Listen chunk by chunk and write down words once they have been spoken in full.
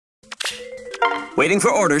Waiting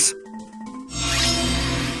for orders.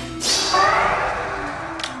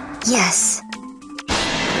 Yes.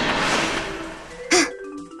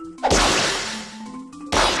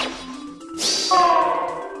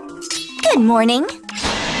 Good morning.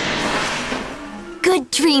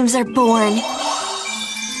 Good dreams are born.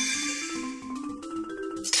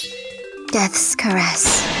 Death's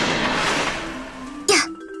caress. Yeah.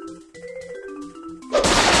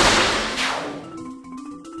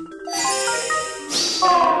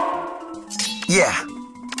 Yeah.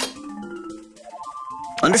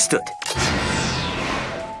 Understood.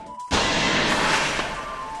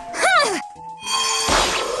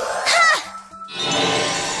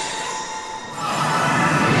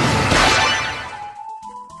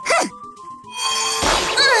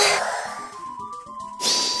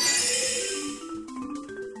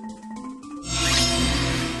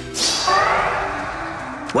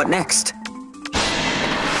 What next?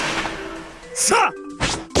 Sa!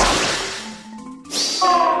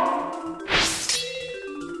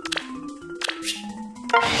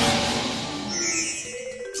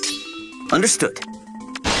 Understood.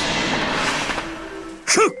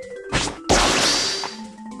 Shoo!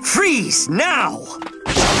 Freeze now!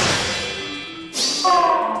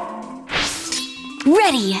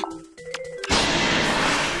 Ready.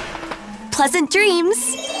 Pleasant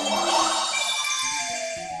dreams.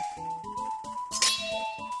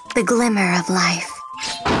 The glimmer of life.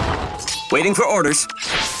 Waiting for orders.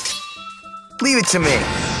 Leave it to me.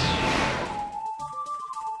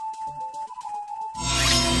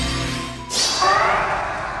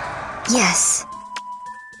 Yes.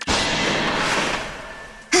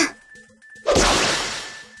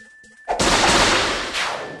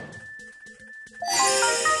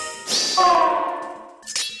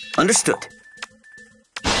 Understood.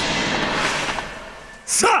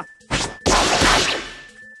 Sa!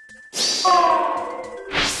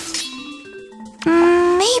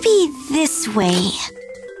 Maybe this way.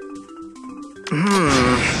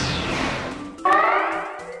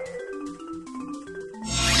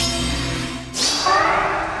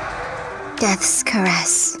 Death's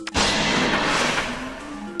caress.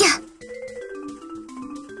 Yeah.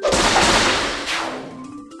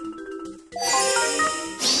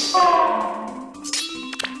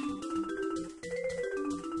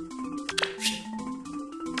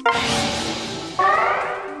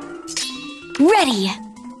 Ready.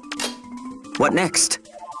 What next?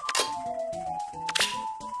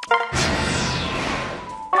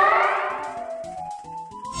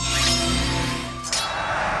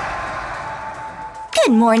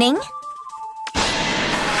 Good morning.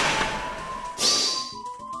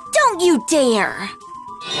 Don't you dare!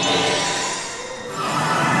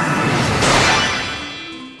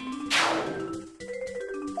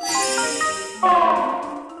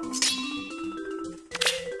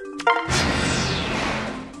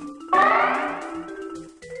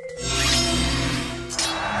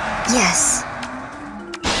 Yes.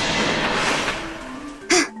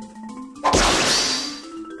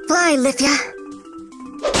 Fly, Lifia.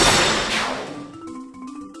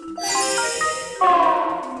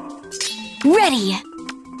 Ready.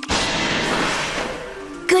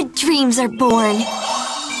 Good dreams are born.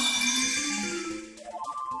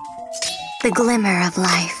 The glimmer of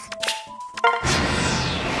life.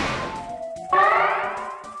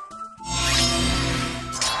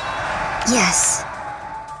 Yes.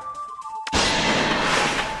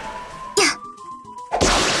 Yeah.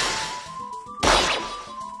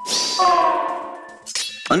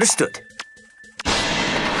 Understood.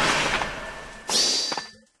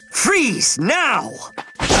 Freeze now!